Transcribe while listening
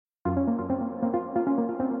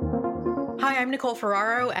I'm Nicole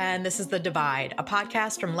Ferraro, and this is The Divide, a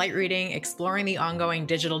podcast from Light Reading exploring the ongoing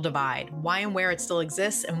digital divide, why and where it still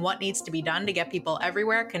exists, and what needs to be done to get people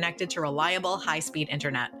everywhere connected to reliable, high-speed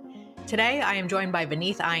internet. Today, I am joined by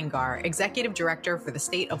Veneeth Iyengar, Executive Director for the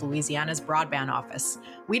State of Louisiana's Broadband Office.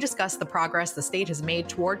 We discuss the progress the state has made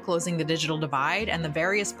toward closing the digital divide and the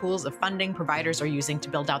various pools of funding providers are using to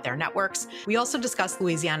build out their networks. We also discuss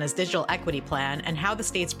Louisiana's digital equity plan and how the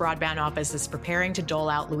state's broadband office is preparing to dole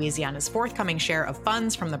out Louisiana's forthcoming share of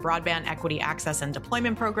funds from the Broadband Equity Access and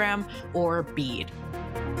Deployment Program, or BEAD.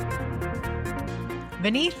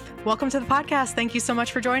 Veneeth, welcome to the podcast. Thank you so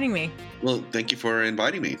much for joining me. Well, thank you for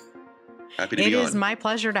inviting me. Happy to be on. It is my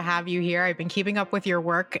pleasure to have you here. I've been keeping up with your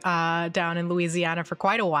work down in Louisiana for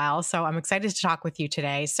quite a while, so I'm excited to talk with you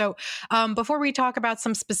today. So before we talk about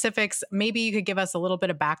some specifics, maybe you could give us a little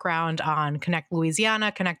bit of background on Connect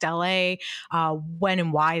Louisiana, ConnectLA, when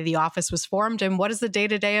and why the office was formed, and what does the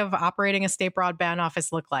day-to-day of operating a state broadband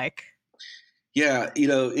office look like? Yeah,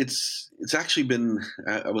 it's actually been.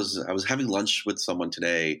 I was having lunch with someone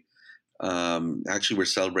today. Actually, we're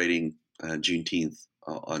celebrating Juneteenth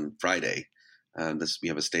on Friday. We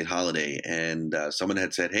have a state holiday, and someone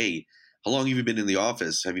had said, "Hey, how long have you been in the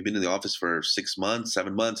office? Have you been in the office for 6 months,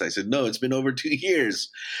 7 months?" I said, "No, it's been over 2 years."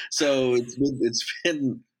 So it's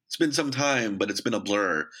been some time, but it's been a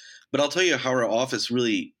blur. But I'll tell you how our office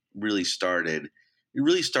really started. It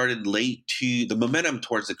really started the momentum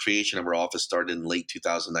towards the creation of our office started in late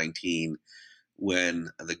 2019 when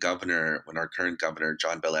our current governor,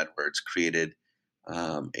 John Bel Edwards, created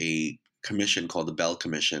a commission called the Bell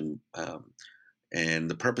Commission.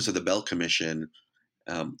 And the purpose of the Bell Commission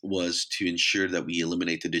was to ensure that we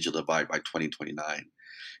eliminate the digital divide by 2029.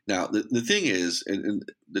 Now, the thing is, and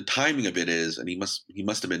the timing of it is, and he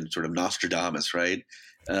must have been sort of Nostradamus, right?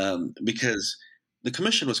 Because the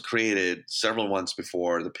commission was created several months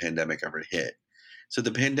before the pandemic ever hit. So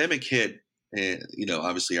the pandemic hit,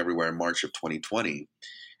 obviously everywhere in March of 2020.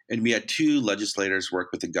 And we had two legislators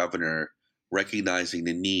work with the governor recognizing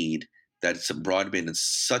the need that broadband is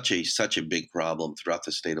such a big problem throughout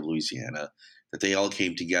the state of Louisiana that they all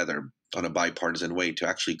came together on a bipartisan way to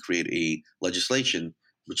actually create a legislation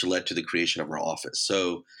which led to the creation of our office.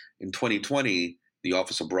 So in 2020, the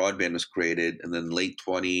Office of Broadband was created, and then late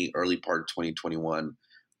 20, early part of 2021,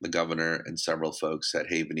 the governor and several folks said,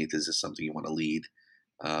 "Hey, Veneeth, is this something you want to lead?"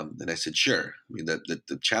 And I said, "Sure." I mean,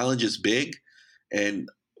 the challenge is big, and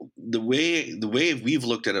the way we've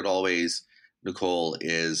looked at it always, Nicole,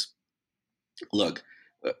 is, look,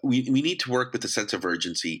 we need to work with a sense of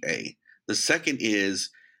urgency. A. The second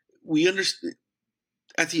is we understand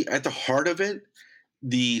at the heart of it,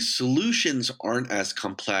 the solutions aren't as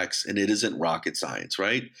complex and it isn't rocket science,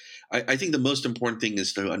 right? I think the most important thing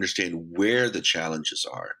is to understand where the challenges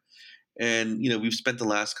are. And, we've spent the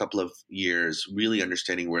last couple of years really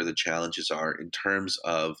understanding where the challenges are in terms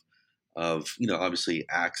of obviously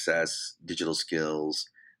access, digital skills,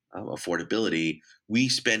 affordability. We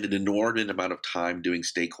spend an inordinate amount of time doing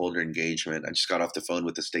stakeholder engagement. I just got off the phone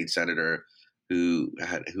with a state senator who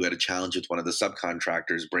had a challenge with one of the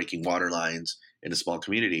subcontractors breaking water lines in a small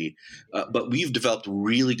community. But we've developed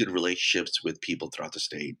really good relationships with people throughout the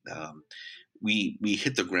state. We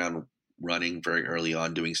hit the ground running very early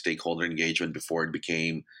on doing stakeholder engagement before it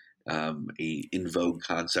became a in vogue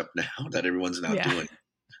concept now that everyone's now doing.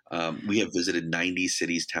 We have visited 90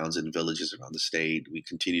 cities, towns, and villages around the state. We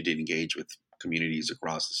continue to engage with communities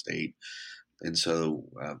across the state. And so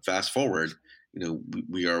fast forward,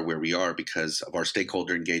 we are where we are because of our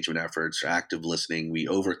stakeholder engagement efforts, active listening. We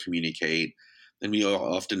over-communicate, and we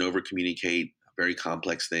often over-communicate very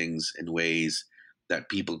complex things in ways that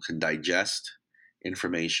people can digest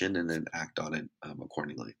information and then act on it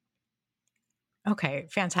accordingly. Okay,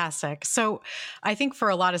 fantastic. So I think for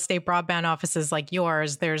a lot of state broadband offices like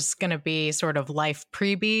yours, there's going to be sort of life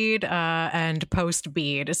pre-BEAD and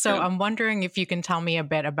post-BEAD. So I'm wondering if you can tell me a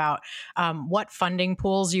bit about what funding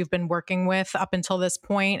pools you've been working with up until this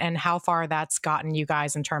point and how far that's gotten you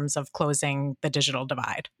guys in terms of closing the digital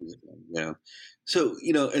divide. Yeah. So,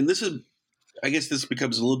 and I guess this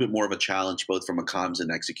becomes a little bit more of a challenge, both from a comms and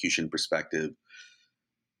execution perspective.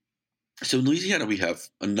 So in Louisiana, we have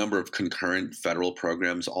a number of concurrent federal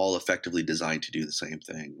programs, all effectively designed to do the same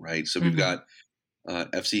thing, right? So we've got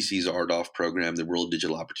FCC's RDOF program, the Rural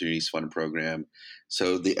Digital Opportunities Fund program.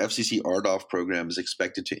 So the FCC RDOF program is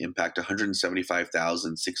expected to impact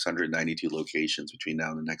 175,692 locations between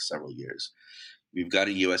now and the next several years. We've got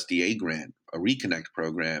a USDA grant, a Reconnect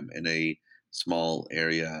program in a small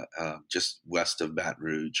area just west of Baton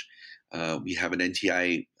Rouge. We have an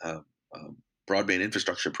NTI broadband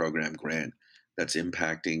infrastructure program grant that's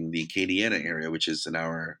impacting the Acadiana area, which is an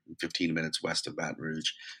hour and 15 minutes west of Baton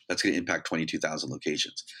Rouge. That's going to impact 22,000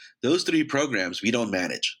 locations. Those three programs we don't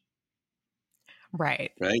manage,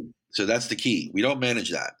 Right. right? So that's the key. We don't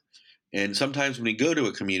manage that. And sometimes when we go to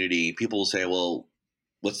a community, people will say, "Well,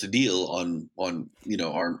 what's the deal on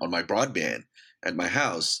my broadband at my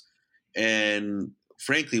house?" And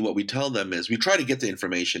frankly, what we tell them is we try to get the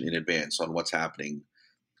information in advance on what's happening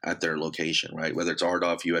at their location, right? Whether it's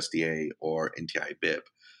RDOF, USDA, or NTI BIP.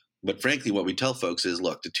 But frankly, what we tell folks is,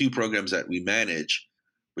 look, the two programs that we manage,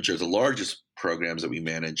 which are the largest programs that we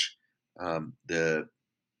manage, the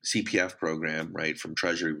CPF program, right, from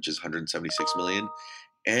Treasury, which is 176 million,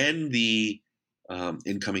 and the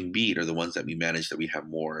incoming BEAD are the ones that we manage that we have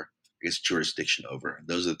more, I guess, jurisdiction over. And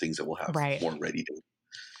those are the things that we'll have Right. more ready to.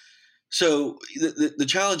 So the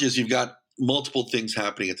challenge is you've got multiple things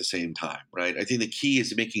happening at the same time, right? I think the key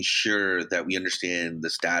is making sure that we understand the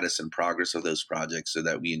status and progress of those projects so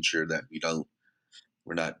that we ensure that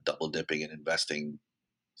we're not double dipping and investing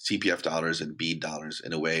CPF dollars and BEAD dollars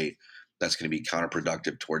in a way that's going to be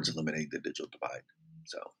counterproductive towards eliminating the digital divide.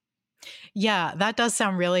 So. Yeah, that does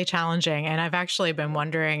sound really challenging. And I've actually been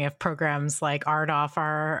wondering if programs like RDOF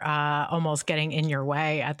are almost getting in your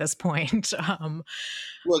way at this point.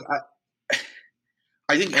 Look,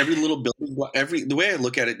 I think every little building, the way I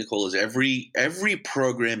look at it, Nicole, is every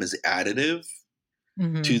program is additive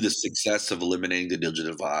to the success of eliminating the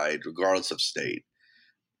digital divide, regardless of state.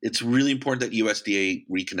 It's really important that USDA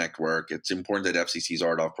Reconnect work. It's important that FCC's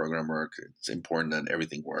RDOF program work. It's important that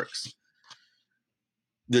everything works.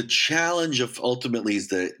 The challenge of ultimately is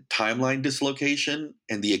the timeline dislocation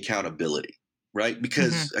and the accountability, right?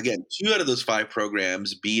 Because again, 2 out of those 5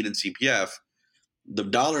 programs, BEAD and CPF, the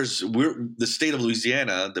dollars, the state of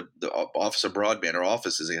Louisiana, the Office of Broadband, our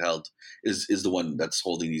office is the one that's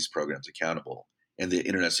holding these programs accountable and the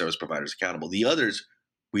internet service providers accountable. The others,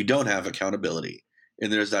 we don't have accountability,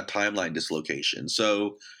 and there's that timeline dislocation.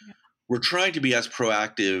 So we're trying to be as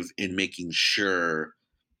proactive in making sure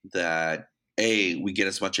that we get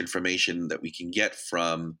as much information that we can get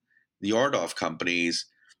from the RDOF companies,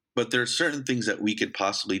 but there are certain things that we could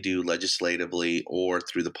possibly do legislatively or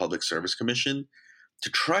through the Public Service Commission to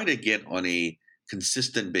try to get on a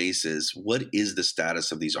consistent basis what is the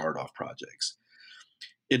status of these RDOF projects.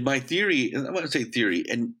 In my theory, and I want to say theory,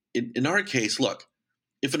 and in our case, look,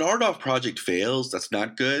 if an RDOF project fails, that's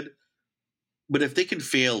not good. But if they can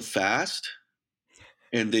fail fast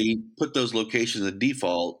and they put those locations in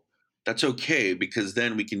default, that's okay, because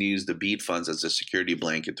then we can use the BEAD funds as a security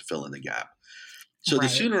blanket to fill in the gap. So the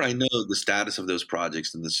sooner I know the status of those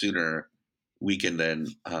projects, then the sooner we can then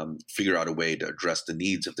figure out a way to address the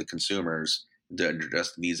needs of the consumers, to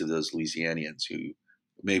address the needs of those Louisianians who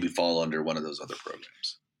maybe fall under one of those other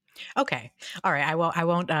programs. Okay. All right. I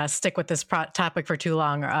won't stick with this topic for too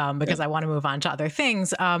long because I want to move on to other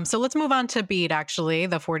things. So let's move on to BEAD, actually,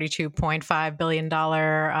 the $42.5 billion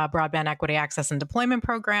broadband equity access and deployment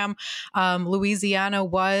program. Louisiana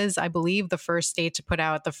was, I believe, the first state to put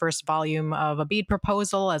out the first volume of a BEAD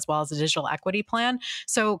proposal as well as a digital equity plan.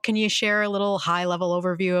 So can you share a little high-level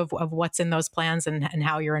overview of what's in those plans and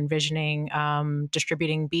how you're envisioning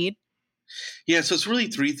distributing BEAD? Yeah, so it's really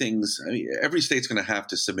 3 things. I mean, every state's going to have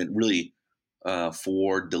to submit really 4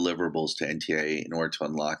 deliverables to NTIA in order to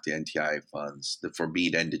unlock the NTI funds for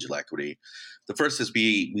BEAD and digital equity. The first is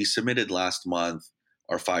we submitted last month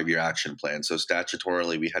our 5-year action plan. So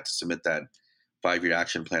statutorily, we had to submit that 5-year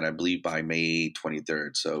action plan, I believe, by May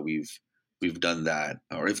 23rd. So we've done that,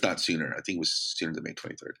 or if not sooner. I think it was sooner than May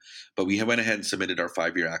 23rd. But we went ahead and submitted our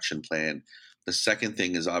 5-year action plan. The second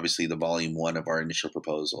thing is obviously the volume 1 of our initial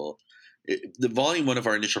proposal. The volume 1 of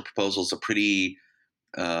our initial proposal is a pretty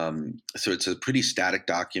it's a pretty static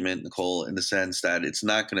document, Nicole, in the sense that it's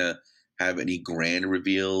not going to have any grand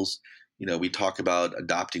reveals. We talk about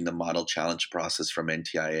adopting the model challenge process from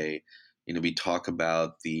NTIA. We talk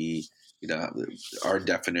about our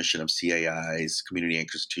definition of CAIs, community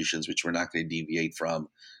anchor institutions, which we're not going to deviate from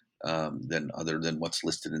other than what's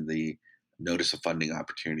listed in the notice of funding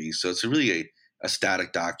opportunities. So it's really a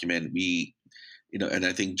static document. And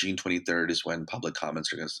I think June 23rd is when public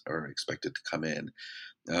comments are expected to come in.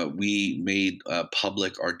 We made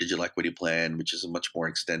public our digital equity plan, which is a much more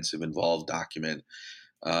extensive, involved document,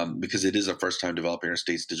 because it is our first time developing our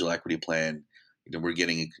state's digital equity plan. We're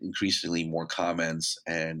getting increasingly more comments,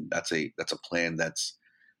 and that's a plan that's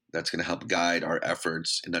going to help guide our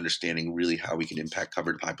efforts in understanding really how we can impact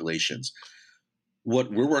covered populations.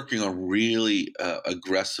 What we're working on really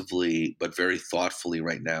aggressively but very thoughtfully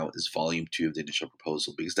right now is volume 2 of the initial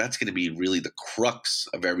proposal, because that's going to be really the crux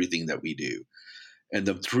of everything that we do. And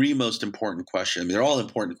the three most important questions, I mean, they're all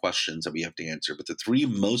important questions that we have to answer, but the three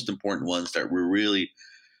most important ones that we're really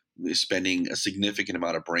spending a significant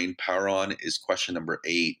amount of brain power on is question number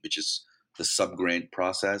 8, which is the sub-grant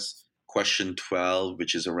process. Question 12,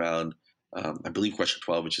 which is around, I believe question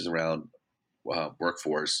 12, which is around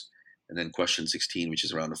workforce, and then question 16, which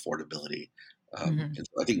is around affordability. And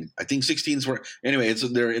so I think 16's were anyway.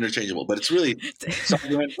 They're interchangeable, but it's really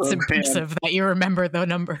sub-grant It's program, impressive that you remember the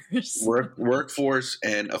numbers. workforce,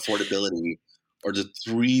 and affordability are the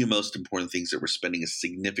three most important things that we're spending a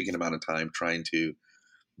significant amount of time trying to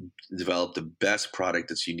develop the best product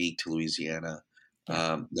that's unique to Louisiana,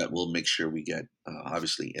 that will make sure we get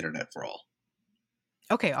obviously internet for all.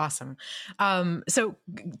 Okay, awesome. So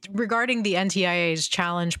regarding the NTIA's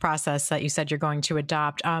challenge process that you said you're going to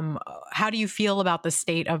adopt, how do you feel about the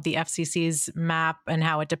state of the FCC's map and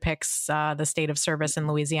how it depicts the state of service in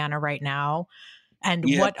Louisiana right now? And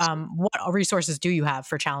Yeah, what resources do you have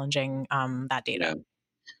for challenging that data? yeah.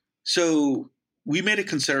 So we made a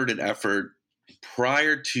concerted effort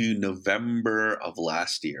prior to November of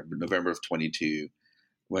last year, November of 22,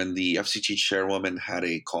 when the FCC chairwoman had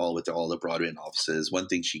a call with all the broadband offices. One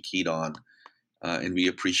thing she keyed on, and we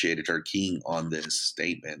appreciated her keying on this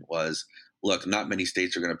statement, was, look, not many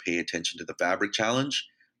states are going to pay attention to the fabric challenge.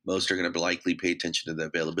 Most are going to likely pay attention to the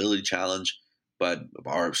availability challenge. But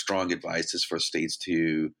our strong advice is for states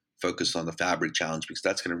to focus on the fabric challenge, because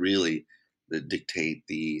that's going to really dictate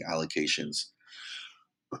the allocations,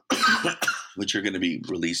 which are going to be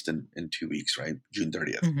released in 2 weeks, right? June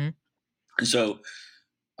 30th. Mm-hmm. And so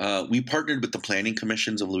we partnered with the planning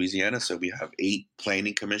commissions of Louisiana. So we have 8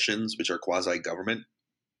 planning commissions, which are quasi-government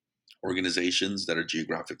organizations that are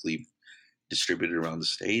geographically distributed around the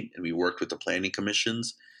state. And we worked with the planning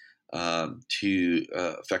commissions to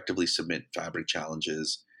effectively submit fabric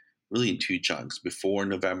challenges really in 2 chunks, before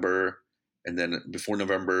November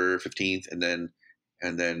 15th, and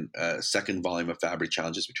then second volume of fabric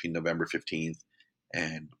challenges between November 15th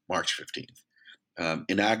and March 15th.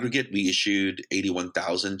 In aggregate, we issued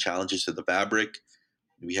 81,000 challenges to the fabric.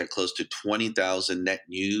 We had close to 20,000 net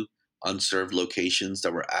new unserved locations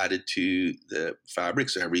that were added to the fabric.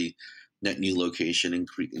 So every net new location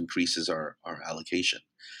increases our allocation.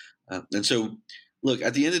 And so, look,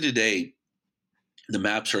 at the end of the day, the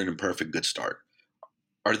maps are in a perfect good start.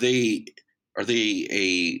 Are they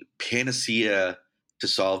a panacea to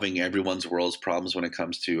solving everyone's world's problems when it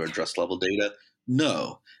comes to address level data?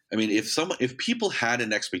 No. I mean, if people had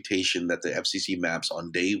an expectation that the FCC maps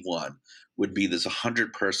on day one would be this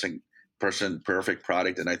 100% perfect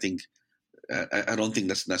product, and I don't think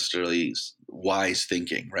that's necessarily wise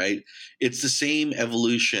thinking, right? It's the same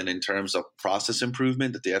evolution in terms of process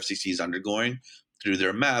improvement that the FCC is undergoing through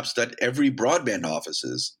their maps that every broadband office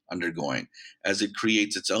is undergoing, as it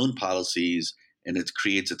creates its own policies and it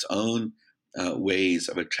creates its own ways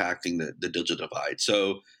of attracting the digital divide.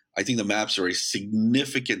 So I think the maps are a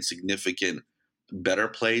significant better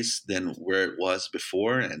place than where it was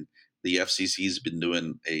before. And the FCC has been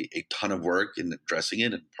doing a ton of work in addressing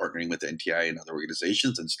it and partnering with NTI and other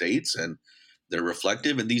organizations and states, and they're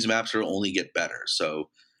reflective, and these maps will only get better. So,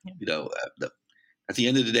 at the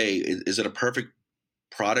end of the day, is it a perfect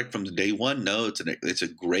product from the day one? No, it's a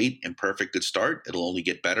great and perfect good start. It'll only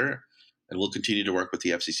get better, and we'll continue to work with the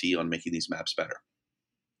FCC on making these maps better.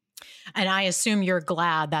 And I assume you're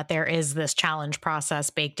glad that there is this challenge process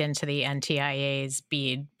baked into the NTIA's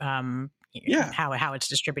BEAD, how it's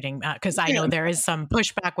distributing. Because I know there is some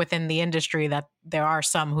pushback within the industry that there are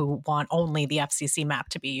some who want only the FCC map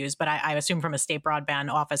to be used. But I assume from a state broadband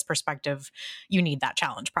office perspective, you need that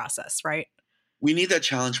challenge process, right? We need that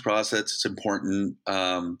challenge process. It's important.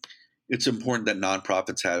 It's important that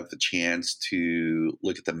nonprofits have the chance to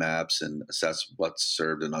look at the maps and assess what's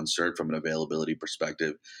served and unserved from an availability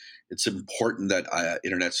perspective. It's important that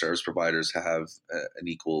internet service providers have an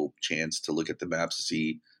equal chance to look at the maps to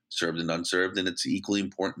see served and unserved. And it's equally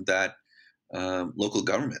important that local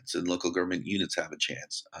governments and local government units have a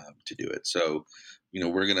chance to do it. So,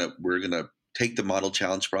 we're gonna take the model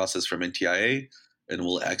challenge process from NTIA, and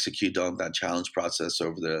we'll execute on that challenge process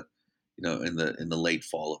over in the late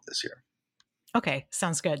fall of this year. Okay,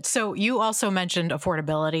 sounds good. So you also mentioned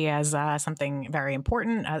affordability as something very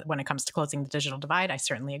important when it comes to closing the digital divide. I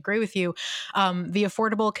certainly agree with you. The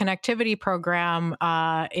Affordable Connectivity Program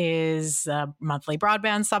is a monthly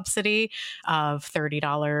broadband subsidy of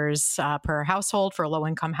 $30 per household for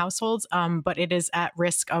low-income households, but it is at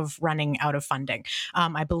risk of running out of funding.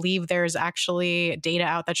 I believe there's actually data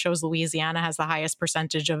out that shows Louisiana has the highest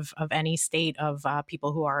percentage of any state of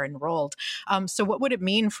people who are enrolled. So what would it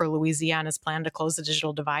mean for Louisiana's plan plan to close the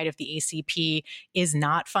digital divide if the ACP is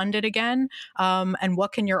not funded again? And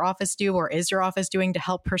what can your office do, or is your office doing, to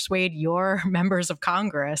help persuade your members of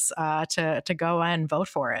Congress to go and vote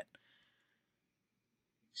for it?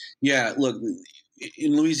 Yeah, look,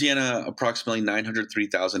 in Louisiana, approximately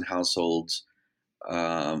 903,000 households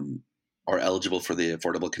um, are eligible for the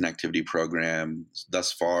Affordable Connectivity Program.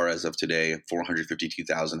 Thus far, as of today,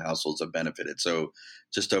 452,000 households have benefited. So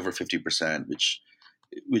just over 50%, which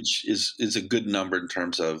is a good number in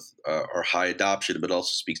terms of our high adoption, but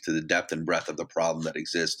also speaks to the depth and breadth of the problem that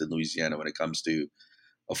exists in Louisiana when it comes to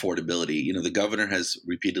affordability. You know, the governor has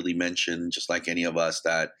repeatedly mentioned, just like any of us,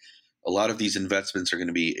 that a lot of these investments are going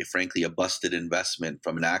to be, frankly, a busted investment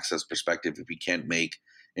from an access perspective if we can't make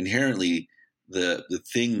inherently the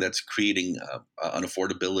thing that's creating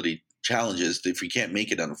unaffordability challenges, if we can't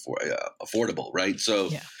make it affordable, right? So,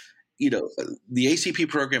 Yeah. you know, the ACP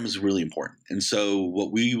program is really important. And so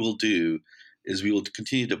what we will do is we will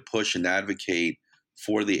continue to push and advocate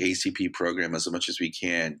for the ACP program as much as we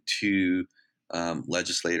can to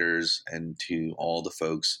legislators and to all the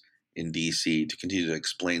folks in DC to continue to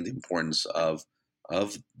explain the importance of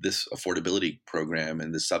this affordability program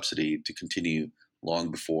and the subsidy to continue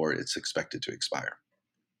long before it's expected to expire.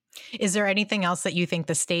 Is there anything else that you think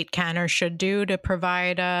the state can or should do to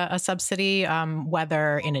provide a subsidy,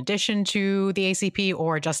 whether in addition to the ACP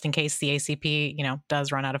or just in case the ACP,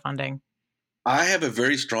 does run out of funding? I have a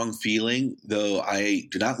very strong feeling, though I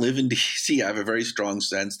do not live in DC. I have a very strong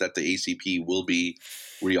sense that the ACP will be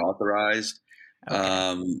reauthorized.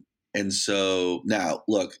 Okay. And so now,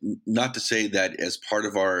 look, not to say that as part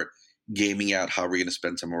of our gaming out how we're going to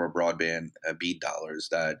spend some of our broadband BEAD dollars,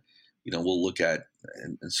 that we'll look at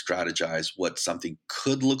and strategize what something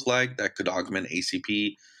could look like that could augment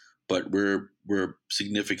ACP. But we're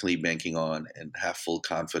significantly banking on and have full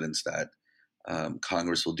confidence that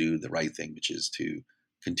Congress will do the right thing, which is to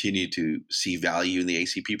continue to see value in the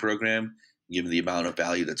ACP program, given the amount of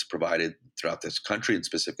value that's provided throughout this country and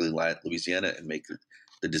specifically Louisiana, and make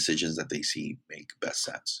the decisions that they see make best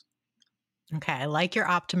sense. Okay, I like your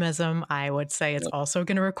optimism. I would say it's also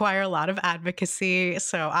going to require a lot of advocacy.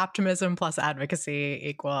 So optimism plus advocacy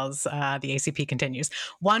equals the ACP continues.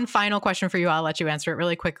 One final question for you. I'll let you answer it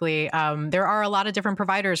really quickly. There are a lot of different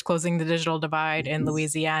providers closing the digital divide in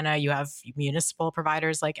Louisiana. You have municipal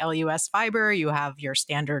providers like LUS Fiber. You have your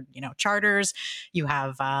standard, charters. You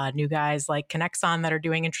have new guys like ConnectLA's that are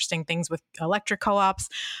doing interesting things with electric co-ops.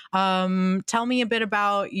 Tell me a bit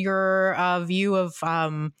about your view of,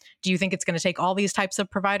 do you think it's going to take all these types of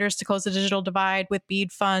providers to close the digital divide with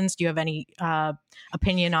BEAD funds? Do you have any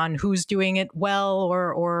opinion on who's doing it well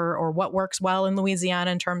or what works well in Louisiana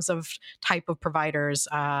in terms of type of providers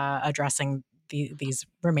addressing these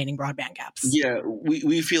remaining broadband gaps? Yeah,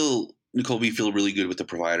 we feel, Nicole, we feel really good with the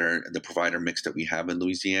provider mix that we have in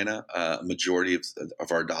Louisiana. Majority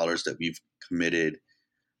of our dollars that we've committed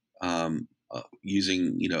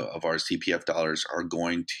using, of our CPF dollars are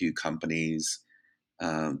going to companies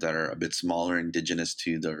that are a bit smaller, indigenous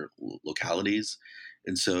to their localities.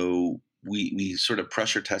 And so we sort of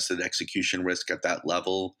pressure tested execution risk at that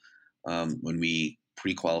level when we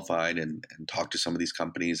pre-qualified and talked to some of these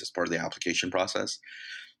companies as part of the application process.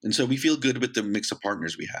 And so we feel good with the mix of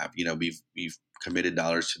partners we have. We've committed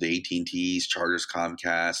dollars to the AT&Ts, Charters,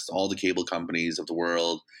 Comcast, all the cable companies of the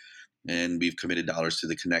world. And we've committed dollars to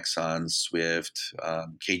the ConnectLA's, Swift,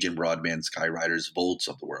 Cajun Broadband, Skyriders, Volts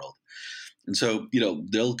of the world. And so,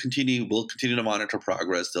 we'll continue to monitor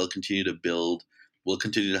progress. They'll continue to build. We'll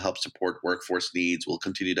continue to help support workforce needs. We'll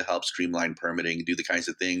continue to help streamline permitting, do the kinds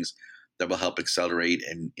of things that will help accelerate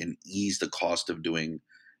and ease the cost of doing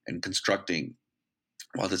and constructing,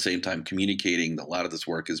 while at the same time communicating that a lot of this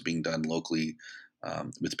work is being done locally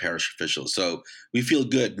with parish officials. So we feel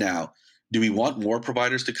good. Now, do we want more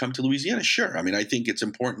providers to come to Louisiana? Sure. I mean, I think it's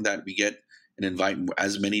important that we get and invite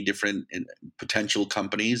as many different potential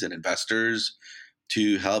companies and investors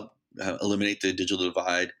to help eliminate the digital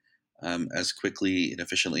divide as quickly and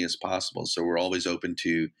efficiently as possible. So we're always open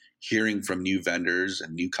to hearing from new vendors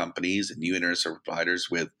and new companies and new internet service providers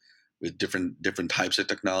with different types of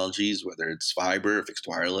technologies, whether it's fiber, fixed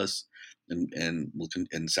wireless, and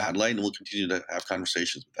satellite, and we'll continue to have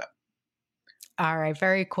conversations with them. All right.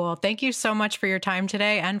 Very cool. Thank you so much for your time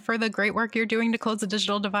today and for the great work you're doing to close the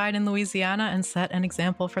digital divide in Louisiana and set an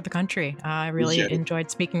example for the country. I really enjoyed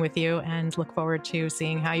speaking with you and look forward to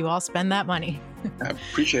seeing how you all spend that money. I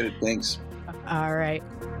appreciate it. Thanks. All right.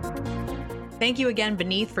 Thank you again,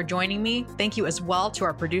 Veneeth, for joining me. Thank you as well to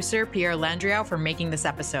our producer, Pierre Landriau, for making this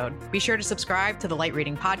episode. Be sure to subscribe to the Light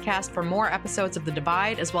Reading Podcast for more episodes of The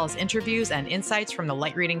Divide, as well as interviews and insights from the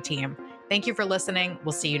Light Reading team. Thank you for listening.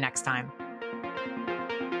 We'll see you next time.